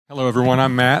Hello, everyone.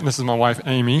 I'm Matt, and this is my wife,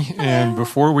 Amy. Hello. And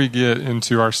before we get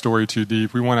into our story too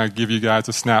deep, we want to give you guys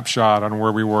a snapshot on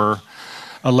where we were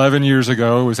 11 years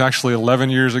ago. It was actually 11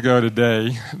 years ago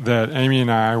today that Amy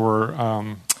and I were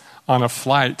on a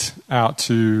flight out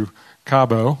to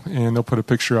Cabo, and they'll put a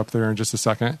picture up there in just a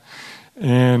second.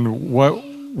 And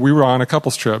we were on a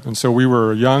couples trip, and so we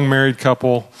were a young married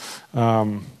couple,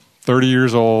 30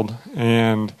 years old,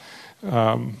 and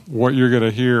what you're going to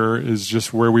hear is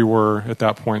just where we were at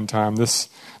that point in time. This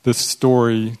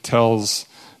story tells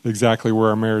exactly where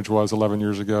our marriage was 11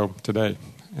 years ago today.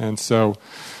 And so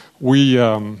we,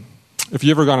 if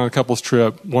you ever gone on a couples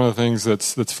trip, one of the things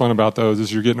that's fun about those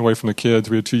is you're getting away from the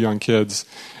kids. We had 2 young kids,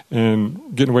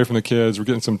 and getting away from the kids, we're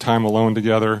getting some time alone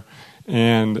together.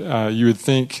 And you would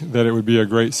think that it would be a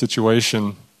great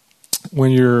situation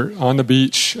when you're on the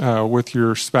beach with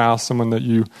your spouse, someone that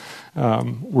you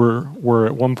were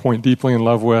at one point deeply in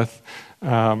love with,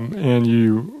 and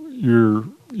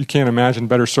you can't imagine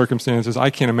better circumstances. I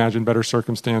can't imagine better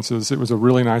circumstances. It was a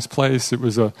really nice place. It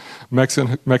was a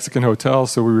Mexican hotel,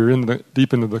 so we were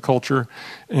deep into the culture.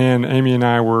 And Amy and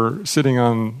I were sitting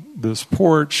on this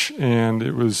porch, and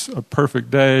it was a perfect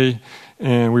day,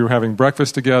 and we were having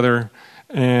breakfast together.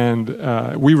 And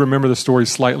we remember the story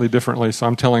slightly differently, so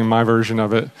I'm telling my version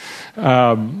of it.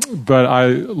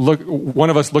 But one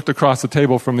of us looked across the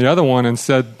table from the other one and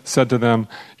said to them,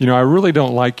 I really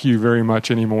don't like you very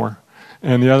much anymore.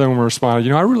 And the other one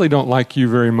responded, I really don't like you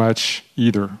very much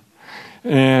either.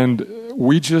 And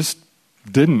we just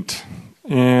didn't.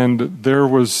 And there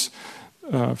was,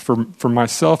 for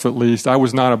myself at least, I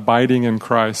was not abiding in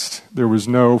Christ. There was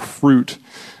no fruit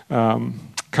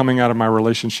coming out of my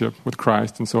relationship with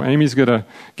Christ. And so Amy's going to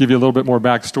give you a little bit more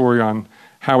backstory on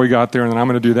how we got there, and then I'm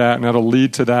going to do that, and that'll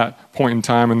lead to that point in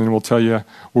time, and then we'll tell you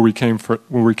where we came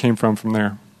from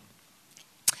there.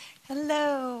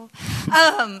 Hello.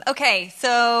 Okay,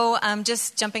 so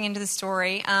just jumping into the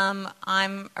story.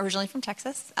 I'm originally from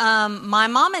Texas. My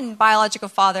mom and biological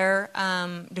father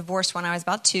divorced when I was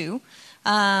about 2.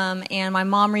 And my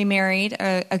mom remarried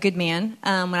a good man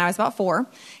when I was about 4,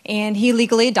 and he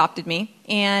legally adopted me.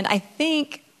 And I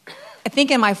think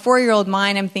in my 4-year-old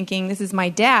mind, I'm thinking, this is my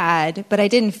dad, but I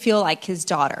didn't feel like his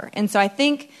daughter. And so I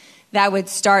think that would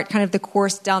start kind of the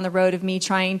course down the road of me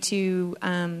trying to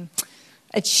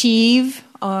achieve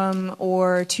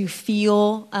or to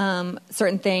feel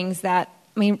certain things that,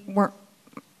 weren't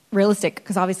realistic,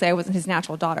 because obviously I wasn't his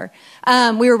natural daughter.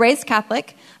 We were raised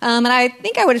Catholic, and I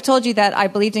think I would have told you that I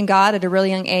believed in God at a really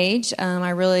young age. I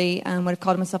really would have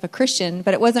called myself a Christian,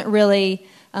 but it wasn't really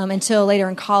until later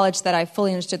in college that I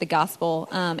fully understood the gospel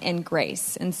and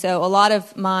grace. And so a lot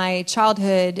of my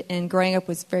childhood and growing up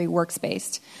was very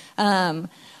works-based.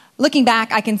 Looking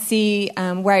back, I can see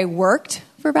where I worked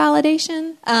for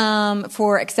validation,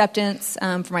 for acceptance,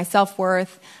 for my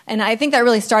self-worth. And I think that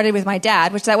really started with my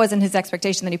dad, which that wasn't his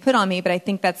expectation that he put on me, but I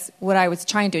think that's what I was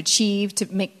trying to achieve,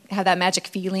 to have that magic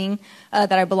feeling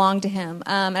that I belonged to him.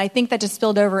 And I think that just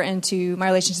spilled over into my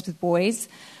relationships with boys,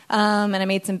 and I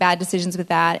made some bad decisions with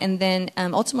that. And then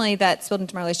ultimately that spilled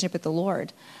into my relationship with the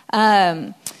Lord.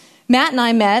 Matt and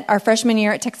I met our freshman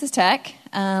year at Texas Tech.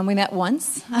 We met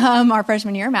once our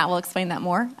freshman year. Matt will explain that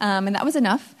more. And that was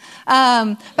enough. But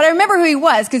I remember who he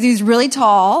was because he was really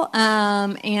tall.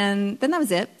 And then that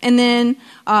was it. And then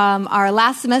our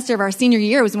last semester of our senior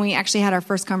year was when we actually had our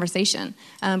first conversation.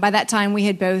 By that time, we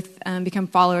had both become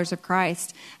followers of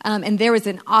Christ. And there was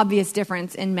an obvious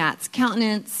difference in Matt's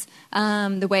countenance,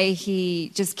 the way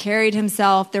he just carried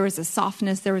himself. There was a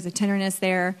softness, there was a tenderness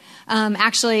there.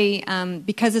 Actually,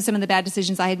 because of some of the bad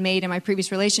decisions I had made in my previous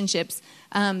relationships,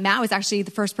 Matt was actually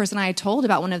the first person I had told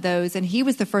about one of those, and he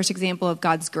was the first example of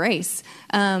God's grace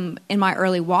in my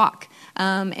early walk.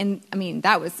 And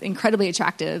that was incredibly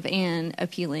attractive and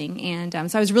appealing.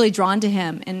 And so I was really drawn to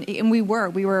him, and we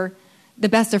were the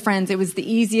best of friends. It was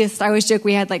the easiest. I always joke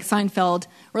we had like Seinfeld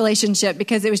relationship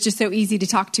because it was just so easy to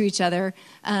talk to each other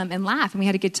and laugh, and we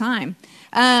had a good time.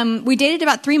 We dated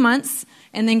about 3 months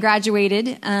and then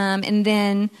graduated, and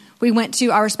then we went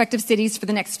to our respective cities for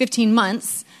the next 15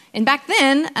 months. And back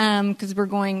then, because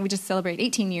we just celebrated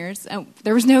 18 years,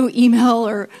 there was no email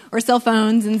or cell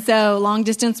phones, and so long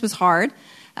distance was hard.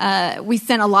 We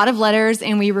sent a lot of letters,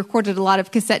 and we recorded a lot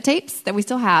of cassette tapes that we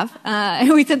still have,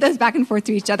 and we sent those back and forth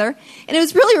to each other. And it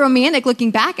was really romantic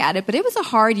looking back at it, but it was a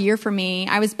hard year for me.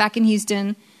 I was back in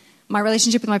Houston. My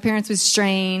relationship with my parents was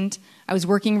strained. I was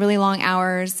working really long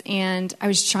hours, and I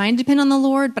was trying to depend on the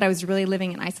Lord, but I was really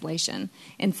living in isolation.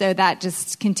 And so that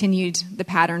just continued the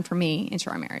pattern for me into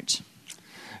our marriage.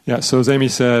 Yeah, so as Amy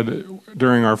said,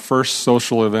 during our first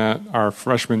social event, our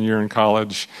freshman year in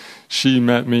college, she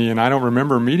met me, and I don't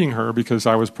remember meeting her because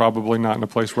I was probably not in a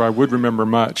place where I would remember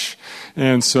much.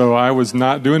 And so I was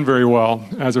not doing very well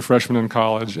as a freshman in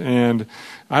college. And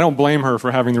I don't blame her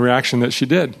for having the reaction that she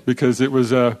did, because it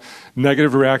was a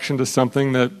negative reaction to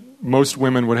something that most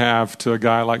women would have to a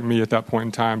guy like me at that point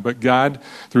in time. But God,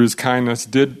 through his kindness,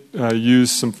 did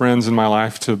use some friends in my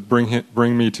life to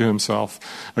bring me to himself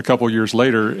a couple years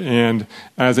later. And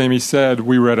as Amy said,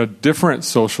 we were at a different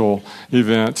social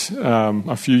event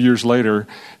a few years later.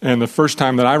 And the first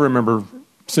time that I remember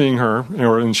seeing her,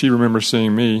 and she remembers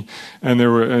seeing me,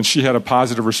 and she had a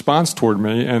positive response toward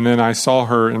me. And then I saw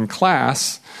her in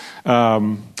class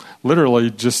literally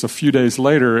just a few days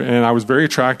later, and I was very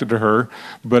attracted to her,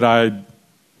 but I,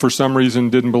 for some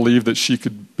reason, didn't believe that she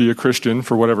could be a Christian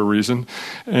for whatever reason.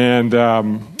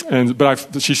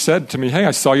 But she said to me, "Hey,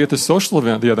 I saw you at this social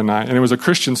event the other night," and it was a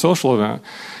Christian social event.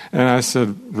 And I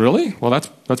said, "Really? Well,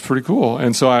 that's pretty cool."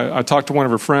 And so I talked to one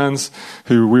of her friends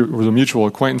who was a mutual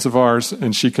acquaintance of ours,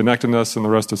 and she connected us, and the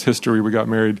rest is history. We got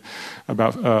married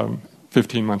about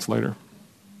 15 months later.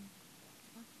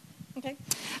 Okay.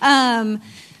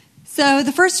 So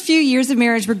the first few years of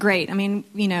marriage were great. I mean,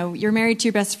 you're married to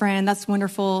your best friend. That's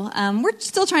wonderful. We're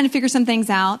still trying to figure some things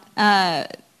out.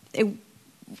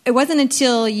 It wasn't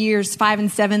until years 5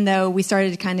 and 7, though, we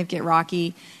started to kind of get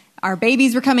rocky. Our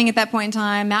babies were coming at that point in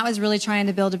time. Matt was really trying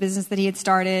to build a business that he had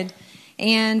started.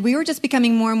 And we were just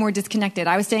becoming more and more disconnected.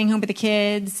 I was staying home with the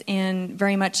kids and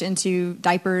very much into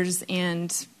diapers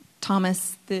and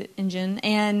Thomas the engine.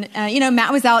 And,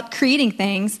 Matt was out creating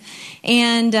things.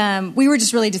 And we were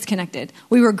just really disconnected.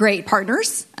 We were great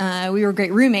partners. We were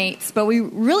great roommates. But we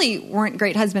really weren't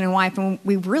great husband and wife. And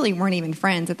we really weren't even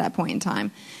friends at that point in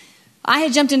time. I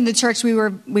had jumped into the church we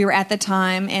were at the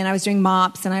time, and I was doing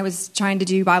MOPS, and I was trying to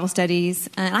do Bible studies.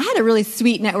 And I had a really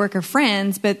sweet network of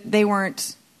friends, but they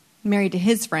weren't married to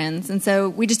his friends. And so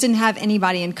we just didn't have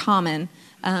anybody in common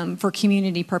for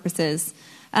community purposes.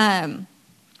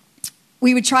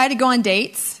 We would try to go on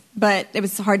dates, but it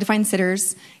was hard to find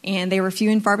sitters, and they were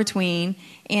few and far between.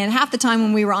 And half the time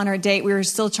when we were on our date, we were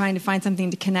still trying to find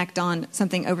something to connect on,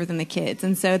 something other than the kids.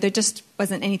 And so there just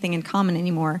wasn't anything in common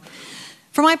anymore.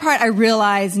 For my part, I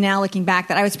realize now, looking back,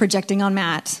 that I was projecting on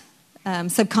Matt.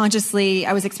 Subconsciously,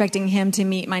 I was expecting him to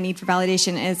meet my need for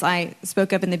validation, as I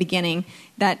spoke of in the beginning.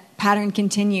 That pattern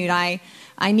continued.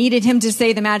 I needed him to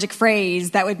say the magic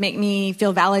phrase that would make me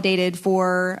feel validated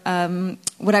for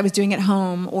what I was doing at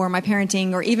home, or my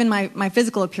parenting, or even my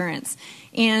physical appearance.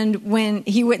 And when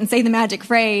he wouldn't say the magic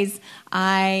phrase,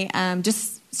 I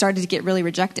just started to get really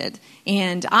rejected.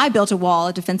 And I built a wall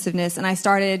of defensiveness, and I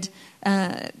started...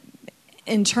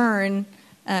 in turn,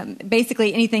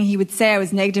 basically anything he would say I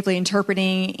was negatively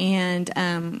interpreting, and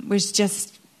was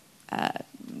just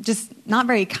not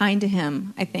very kind to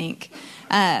him, I think.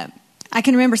 I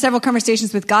can remember several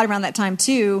conversations with God around that time,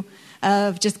 too,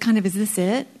 of just kind of, is this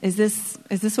it? Is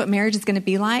this what marriage is going to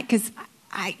be like? Because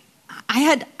I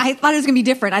thought it was going to be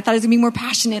different. I thought it was going to be more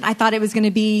passionate. I thought it was going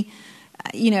to be,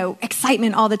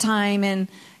 excitement all the time, and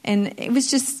it was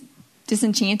just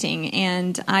disenchanting.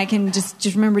 And I can just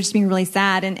remember just being really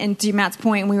sad. And to Matt's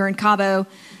point, when we were in Cabo,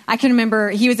 I can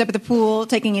remember he was up at the pool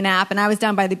taking a nap, and I was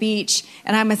down by the beach,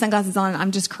 and I had my sunglasses on, and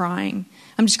I'm just crying.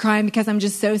 I'm just crying because I'm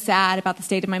just so sad about the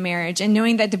state of my marriage, and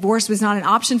knowing that divorce was not an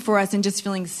option for us, and just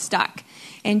feeling stuck,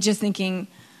 and just thinking,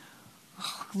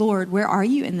 oh, Lord, where are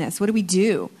you in this? What do we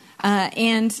do?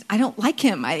 And I don't like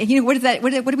him. What is that?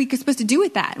 What are we supposed to do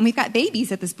with that? And we've got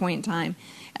babies at this point in time.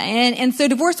 And so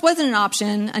divorce wasn't an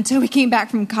option until we came back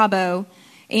from Cabo.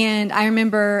 And I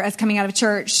remember us coming out of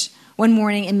church one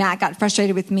morning, and Matt got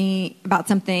frustrated with me about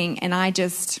something, and I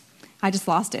just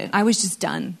lost it. I was just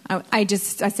done. I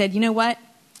said, you know what?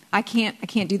 I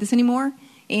can't do this anymore,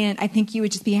 and I think you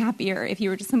would just be happier if you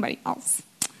were just somebody else.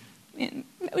 And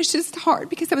it was just hard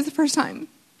because that was the first time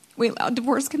we allowed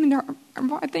divorce come into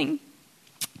our thing.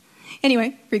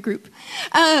 Anyway, regroup.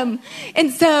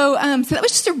 And so that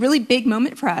was just a really big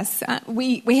moment for us.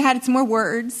 We had some more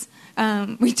words.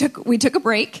 We took a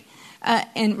break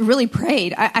and really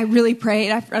prayed. I really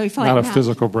prayed. I really felt not like a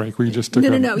physical break. We just took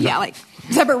yeah, like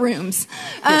separate rooms.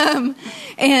 And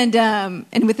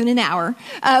within an hour,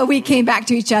 we came back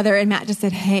to each other, and Matt just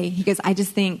said, "Hey," he goes, "I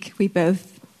just think we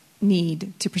both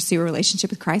need to pursue a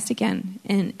relationship with Christ again,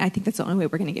 and I think that's the only way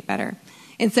we're going to get better."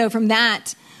 And so from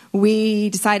that, we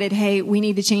decided, hey, we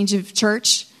need a change of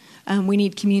church, we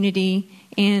need community,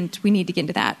 and we need to get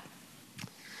into that.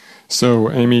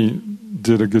 So Amy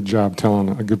did a good job telling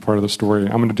a good part of the story.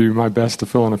 I'm going to do my best to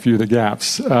fill in a few of the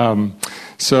gaps.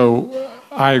 So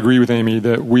I agree with Amy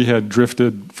that we had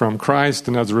drifted from Christ,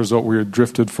 and as a result, we had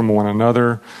drifted from one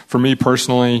another. For me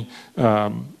personally,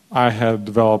 I had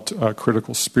developed a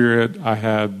critical spirit. I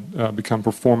had become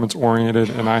performance-oriented,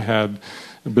 and I had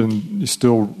been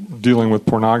still dealing with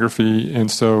pornography. And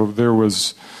so there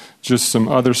was just some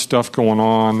other stuff going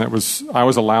on that I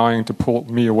was allowing to pull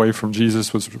me away from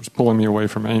Jesus, was pulling me away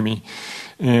from Amy.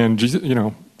 And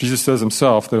Jesus says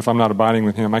himself that if I'm not abiding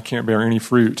with him, I can't bear any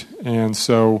fruit. And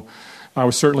so I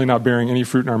was certainly not bearing any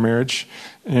fruit in our marriage,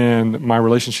 and my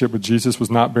relationship with Jesus was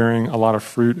not bearing a lot of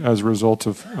fruit as a result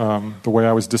of the way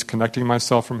I was disconnecting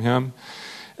myself from him.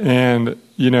 And,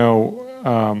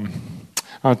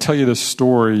 I'll tell you this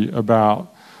story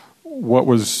about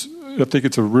I think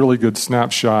it's a really good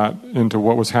snapshot into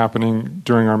what was happening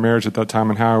during our marriage at that time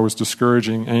and how I was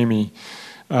discouraging Amy.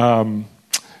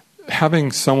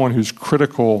 Having someone who's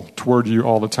critical toward you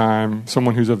all the time,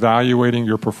 someone who's evaluating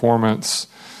your performance,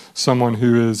 someone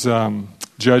who is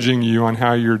judging you on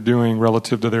how you're doing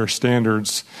relative to their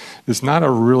standards is not a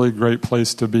really great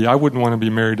place to be. I wouldn't want to be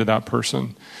married to that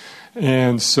person.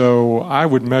 And so I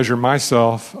would measure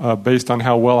myself based on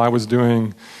how well I was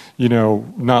doing,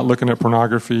 not looking at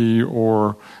pornography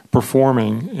or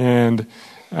performing. And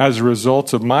as a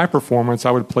result of my performance,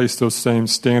 I would place those same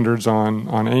standards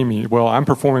on Amy. Well, I'm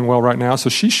performing well right now, so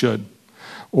she should.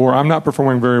 Or I'm not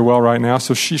performing very well right now,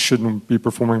 so she shouldn't be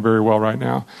performing very well right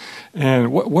now.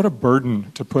 And what a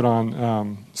burden to put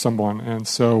on someone. And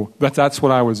so that's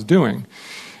what I was doing.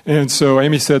 And so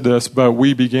Amy said this, but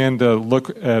we began to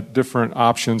look at different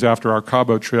options after our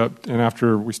Cabo trip, and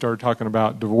after we started talking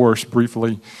about divorce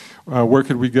briefly, where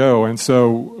could we go? And so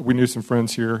we knew some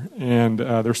friends here, and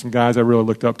there's some guys I really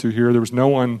looked up to here. There was no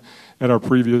one at our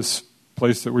previous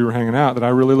place that we were hanging out that I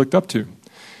really looked up to.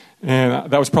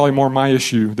 And that was probably more my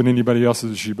issue than anybody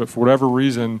else's issue. But for whatever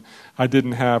reason, I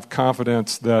didn't have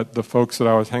confidence that the folks that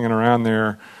I was hanging around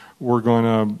there were going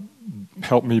to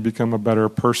help me become a better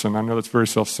person. I know that's very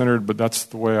self-centered, but that's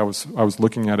the way I was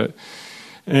looking at it.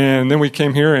 And then we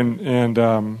came here,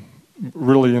 and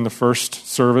really in the first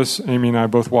service, Amy and I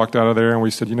both walked out of there, and we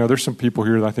said, there's some people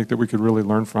here that I think that we could really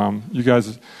learn from. You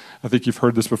guys, I think you've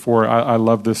heard this before. I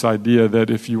love this idea that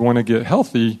if you want to get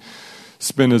healthy,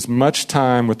 spend as much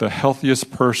time with the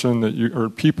healthiest person or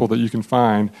people that you can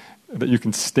find that you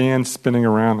can stand spending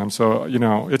around them. So,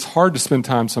 it's hard to spend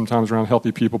time sometimes around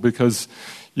healthy people because,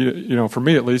 for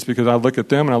me at least, because I look at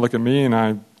them and I look at me and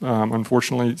I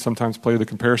unfortunately sometimes play the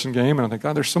comparison game and I think,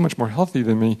 God, they're so much more healthy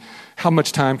than me. How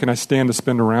much time can I stand to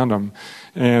spend around them?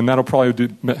 And that'll probably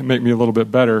make me a little bit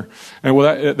better. And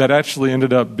that actually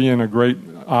ended up being a great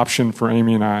option for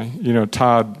Amy and I.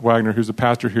 Todd Wagner, who's a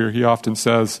pastor here, he often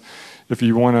says, if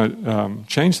you want to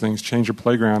change things, change your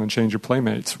playground and change your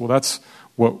playmates. Well, that's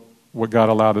what God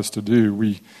allowed us to do.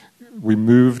 We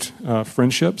moved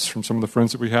friendships from some of the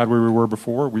friends that we had where we were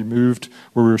before. We moved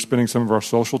where we were spending some of our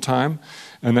social time,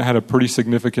 and that had a pretty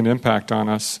significant impact on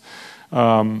us.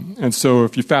 And so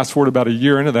if you fast forward about a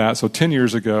year into that, so 10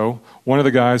 years ago, one of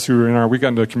the guys who were we got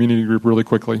into a community group really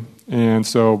quickly. And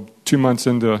so 2 months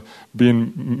into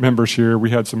being members here,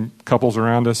 we had some couples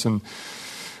around us, and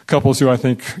couples who I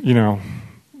think, there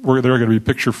are going to be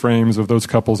picture frames of those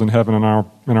couples in heaven in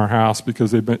our house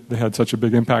because they had such a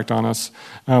big impact on us.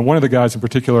 One of the guys in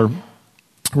particular,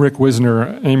 Rick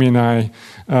Wisner, Amy and I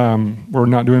were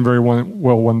not doing very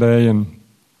well one day,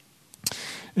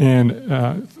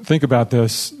 and think about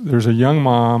this. There's a young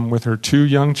mom with her 2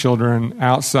 young children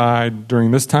outside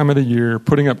during this time of the year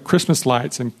putting up Christmas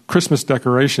lights and Christmas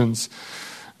decorations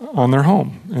on their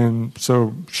home. And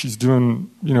so she's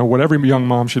doing, what every young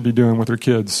mom should be doing with her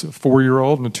kids, a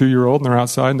 4-year-old and a 2-year-old, and they're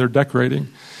outside and they're decorating.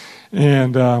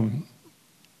 And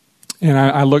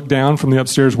I look down from the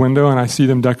upstairs window and I see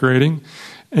them decorating.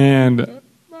 And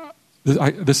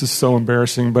this is so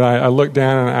embarrassing, but I looked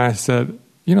down and I said,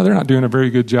 they're not doing a very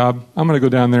good job. I'm going to go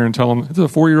down there and tell them, it's a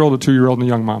 4-year-old, a 2-year-old, and a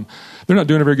young mom. They're not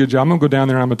doing a very good job. I'm going to go down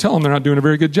there and I'm going to tell them they're not doing a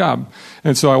very good job.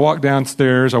 And so I walked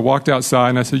downstairs, I walked outside,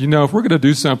 and I said, if we're going to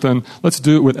do something, let's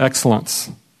do it with excellence.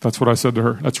 That's what I said to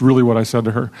her. That's really what I said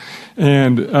to her.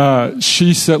 And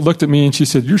she looked at me and she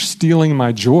said, you're stealing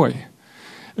my joy.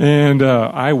 And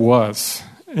I was.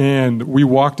 And we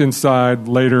walked inside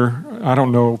later. I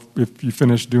don't know if you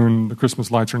finished doing the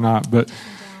Christmas lights or not, but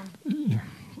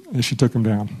she took them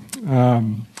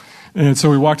down. And so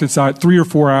we walked inside. 3 or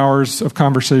 4 hours of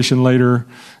conversation later,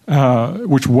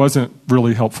 which wasn't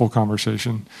really helpful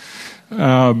conversation.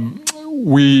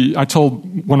 I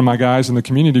told one of my guys in the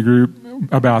community group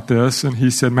about this, and he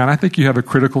said, man, I think you have a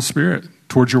critical spirit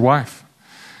towards your wife.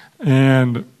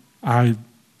 And I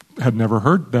had never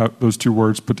heard those 2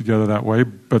 words put together that way,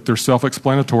 but they're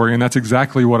self-explanatory, and that's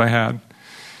exactly what I had.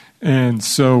 And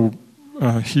so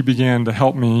he began to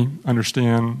help me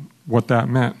understand what that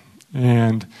meant.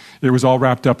 And it was all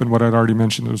wrapped up in what I'd already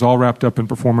mentioned. It was all wrapped up in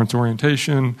performance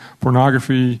orientation,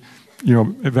 pornography,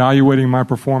 evaluating my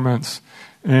performance.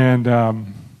 And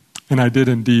I did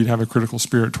indeed have a critical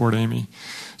spirit toward Amy.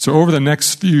 So over the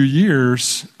next few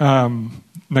years,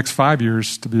 next 5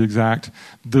 years to be exact,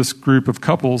 this group of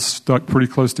couples stuck pretty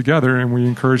close together, and we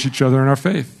encouraged each other in our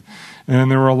faith.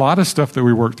 And there were a lot of stuff that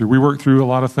we worked through. We worked through a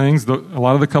lot of things. A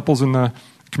lot of the couples in the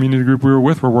community group we were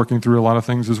with were working through a lot of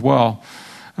things as well.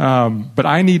 But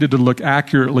I needed to look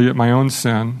accurately at my own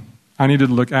sin. I needed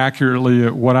to look accurately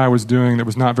at what I was doing that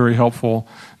was not very helpful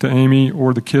to Amy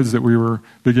or the kids that we were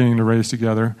beginning to raise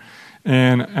together.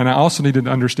 And I also needed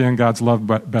to understand God's love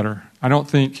better. I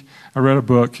read a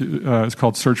book, it's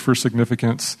called Search for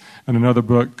Significance, and another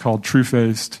book called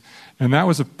True-Faced. And that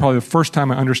was probably the first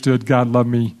time I understood God loved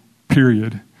me,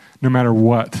 period, no matter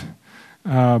what.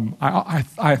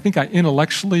 I think I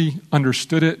intellectually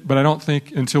understood it, but I don't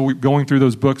think until going through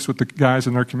those books with the guys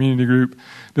in our community group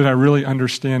did I really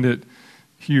understand it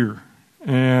here.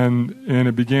 And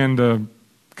it began to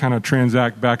kind of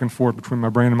transact back and forth between my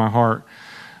brain and my heart.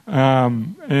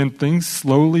 And things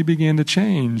slowly began to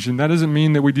change. And that doesn't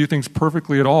mean that we do things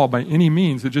perfectly at all by any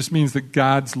means. It just means that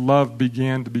God's love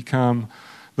began to become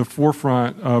the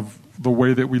forefront of the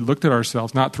way that we looked at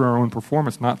ourselves, not through our own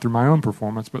performance, not through my own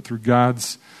performance, but through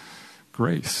God's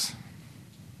grace.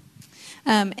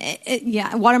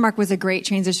 Watermark was a great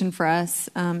transition for us.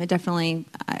 It definitely,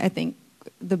 I think,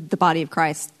 the body of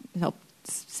Christ helped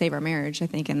save our marriage, I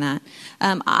think, in that.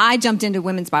 I jumped into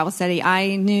women's Bible study.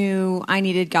 I knew I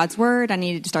needed God's Word. I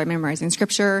needed to start memorizing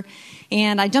Scripture.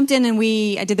 And I jumped in and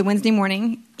I did the Wednesday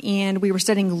morning, and we were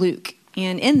studying Luke.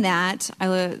 And in that,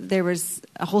 there was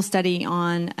a whole study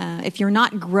on if you're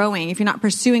not growing, if you're not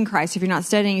pursuing Christ, if you're not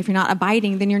studying, if you're not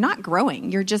abiding, then you're not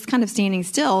growing. You're just kind of standing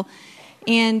still,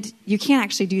 and you can't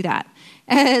actually do that.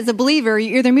 As a believer,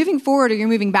 you're either moving forward or you're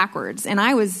moving backwards, and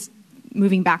I was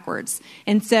moving backwards.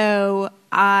 And so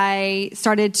I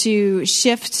started to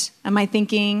shift my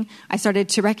thinking. I started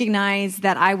to recognize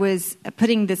that I was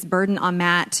putting this burden on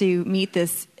Matt to meet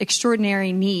this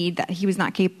extraordinary need that he was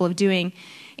not capable of doing.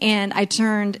 And I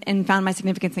turned and found my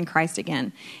significance in Christ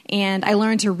again. And I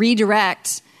learned to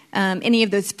redirect any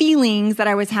of those feelings that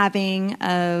I was having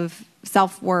of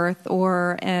self-worth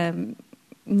or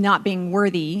not being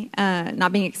worthy,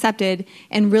 not being accepted,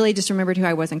 and really just remembered who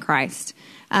I was in Christ.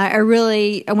 I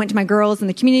went to my girls in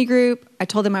the community group. I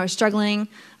told them I was struggling.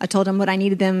 I told them what I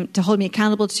needed them to hold me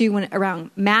accountable to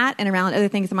around Matt and around other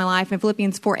things in my life. And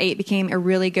Philippians 4:8 became a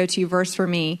really go-to verse for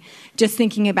me, just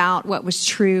thinking about what was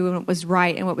true and what was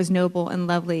right and what was noble and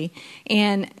lovely.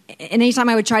 And anytime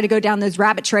I would try to go down those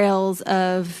rabbit trails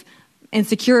of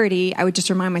insecurity, I would just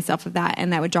remind myself of that,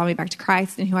 and that would draw me back to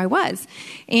Christ and who I was.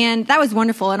 And that was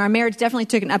wonderful, and our marriage definitely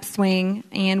took an upswing,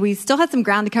 and we still had some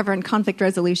ground to cover in conflict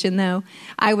resolution, though.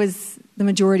 I was the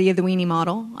majority of the weenie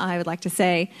model, I would like to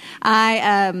say.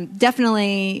 I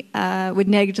definitely would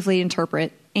negatively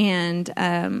interpret, and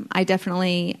I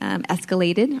definitely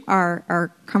escalated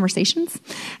our conversations.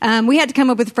 We had to come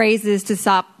up with phrases to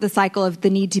stop the cycle of the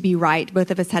need to be right.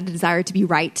 Both of us had a desire to be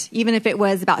right, even if it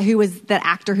was about who was that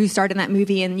actor who starred in that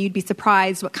movie, and you'd be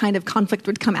surprised what kind of conflict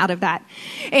would come out of that.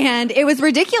 And it was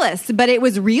ridiculous, but it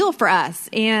was real for us.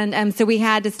 And so we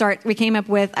came up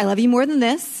with, I love you more than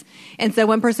this. And so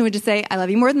one person would just say, I love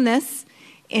you more than this.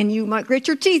 And you might grit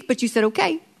your teeth, but you said,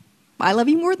 okay, I love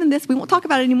you more than this. We won't talk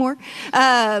about it anymore.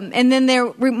 And then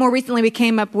more recently, we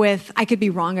came up with, I could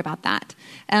be wrong about that,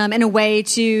 in a way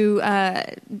to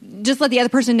just let the other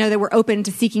person know that we're open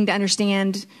to seeking to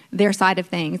understand their side of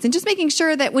things. And just making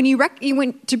sure that when you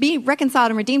want to be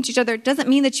reconciled and redeemed to each other, it doesn't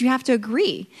mean that you have to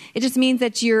agree. It just means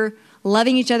that you're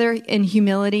loving each other in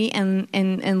humility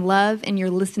and love, and you're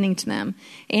listening to them.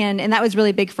 And that was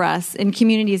really big for us. And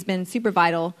community has been super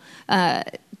vital,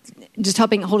 just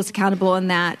helping hold us accountable in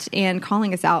that and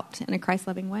calling us out in a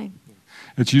Christ-loving way.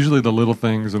 It's usually the little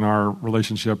things in our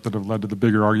relationship that have led to the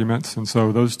bigger arguments. And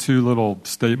so those two little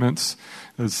statements,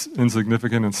 as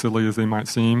insignificant and silly as they might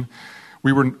seem,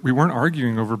 we weren't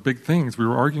arguing over big things. We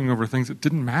were arguing over things that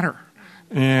didn't matter.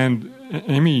 And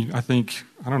Amy, I think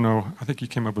you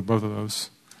came up with both of those.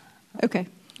 Okay.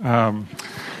 And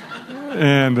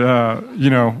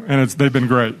they've been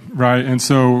great, right? And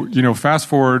so, fast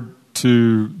forward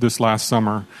to this last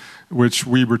summer, which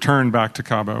we returned back to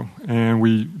Cabo, and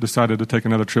we decided to take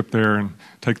another trip there and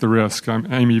take the risk.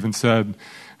 Amy even said,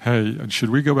 hey, should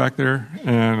we go back there?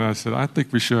 And I said, I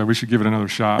think we should. We should give it another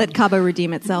shot. Let Cabo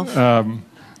redeem itself.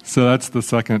 So that's the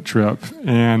second trip.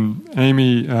 And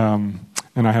Amy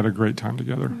and I had a great time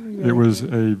together. It was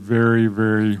a very,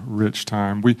 very rich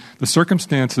time. The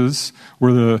circumstances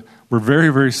were very,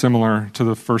 very similar to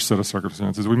the first set of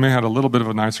circumstances. We may have had a little bit of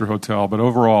a nicer hotel, but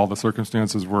overall the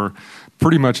circumstances were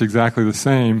pretty much exactly the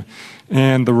same,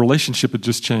 and the relationship had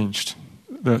just changed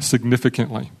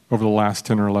significantly over the last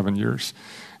 10 or 11 years.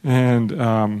 And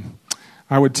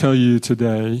I would tell you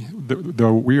today,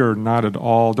 though we are not at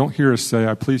all, please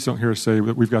don't hear us say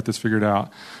that we've got this figured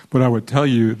out. But I would tell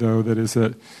you, though,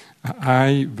 that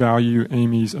I value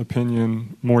Amy's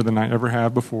opinion more than I ever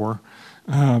have before.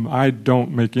 I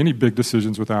don't make any big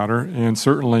decisions without her, and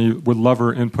certainly would love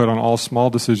her input on all small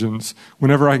decisions.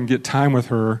 Whenever I can get time with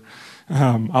her,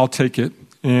 I'll take it.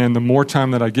 And the more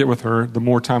time that I get with her, the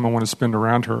more time I want to spend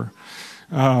around her.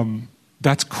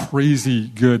 That's crazy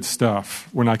good stuff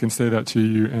when I can say that to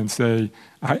you and say,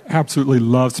 I absolutely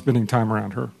love spending time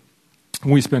around her.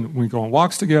 We go on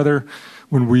walks together,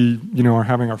 when we are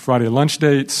having our Friday lunch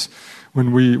dates,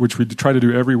 which we try to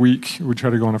do every week. We try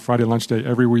to go on a Friday lunch date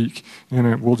every week,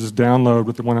 and we'll just download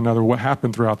with one another what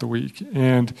happened throughout the week.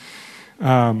 And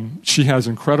she has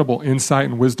incredible insight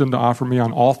and wisdom to offer me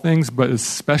on all things, but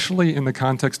especially in the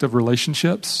context of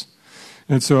relationships.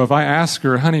 And so if I ask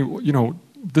her, honey,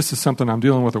 this is something I'm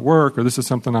dealing with at work, or this is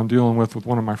something I'm dealing with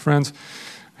one of my friends,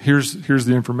 here's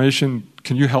the information.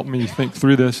 Can you help me think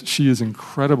through this? She is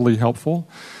incredibly helpful.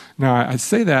 Now, I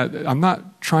say that, I'm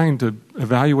not trying to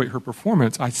evaluate her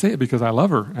performance. I say it because I love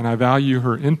her, and I value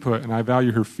her input, and I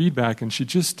value her feedback, and she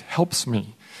just helps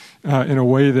me in a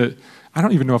way that I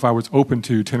don't even know if I was open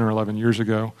to 10 or 11 years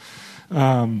ago.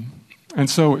 And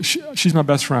so she's my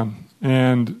best friend,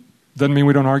 and doesn't mean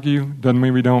we don't argue, doesn't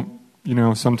mean we don't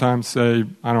sometimes say,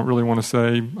 I don't really want to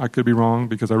say I could be wrong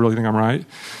because I really think I'm right.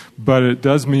 But it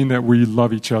does mean that we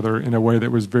love each other in a way that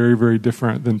was very, very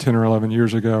different than 10 or 11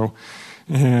 years ago.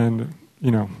 And,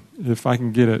 if I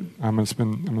can get it, I'm going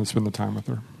to spend the time with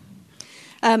her.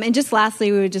 And just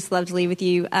lastly, we would just love to leave with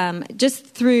you, just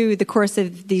through the course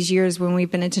of these years when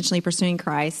we've been intentionally pursuing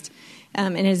Christ,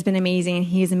 and it has been amazing.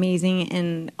 He is amazing,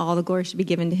 and all the glory should be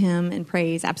given to him, and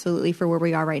praise absolutely for where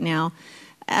we are right now.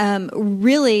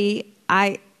 Really,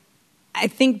 I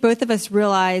think both of us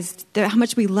realized how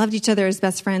much we loved each other as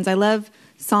best friends. I love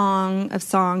Song of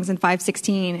Songs in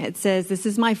 5:16. It says, "This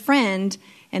is my friend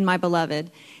and my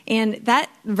beloved." And that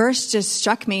verse just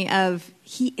struck me of,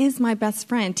 he is my best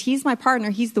friend. He's my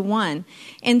partner. He's the one.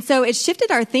 And so it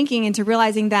shifted our thinking into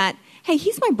realizing that, hey,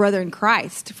 he's my brother in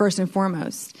Christ, first and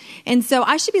foremost. And so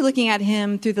I should be looking at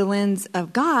him through the lens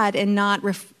of God and not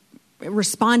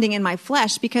responding in my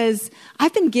flesh, because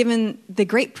I've been given the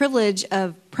great privilege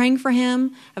of praying for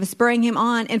him, of spurring him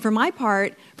on, and for my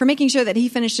part, for making sure that he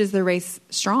finishes the race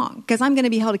strong, because I'm going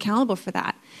to be held accountable for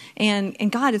that.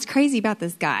 And God is crazy about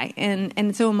this guy,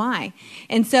 and so am I.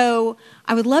 And so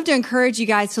I would love to encourage you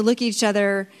guys to look at each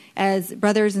other as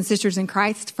brothers and sisters in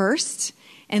Christ first,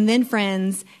 and then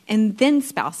friends, and then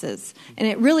spouses. And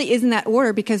it really is in that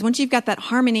order, because once you've got that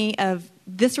harmony of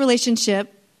this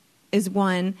relationship is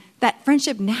one, that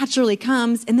friendship naturally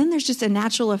comes, and then there's just a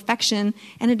natural affection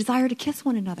and a desire to kiss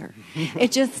one another.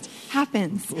 It just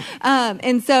happens.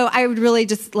 And so I would really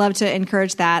just love to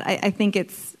encourage that. I think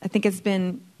it's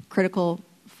been critical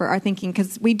for our thinking,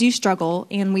 because we do struggle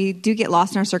and we do get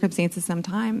lost in our circumstances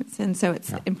sometimes, and so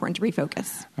it's important to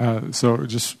refocus. So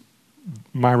just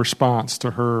my response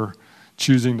to her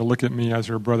choosing to look at me as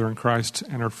her brother in Christ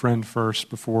and her friend first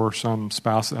before some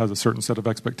spouse that has a certain set of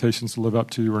expectations to live up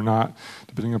to or not,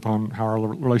 depending upon how our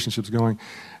relationship's going,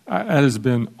 that has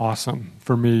been awesome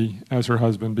for me as her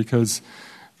husband, because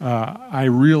I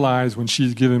realize when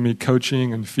she's giving me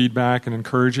coaching and feedback and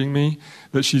encouraging me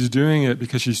that she's doing it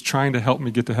because she's trying to help me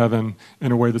get to heaven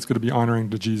in a way that's going to be honoring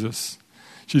to Jesus.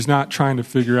 She's not trying to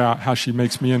figure out how she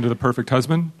makes me into the perfect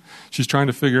husband. She's trying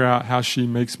to figure out how she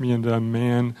makes me into a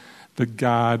man that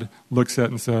God looks at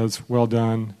and says, well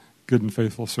done, good and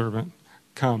faithful servant.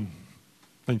 Come.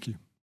 Thank you.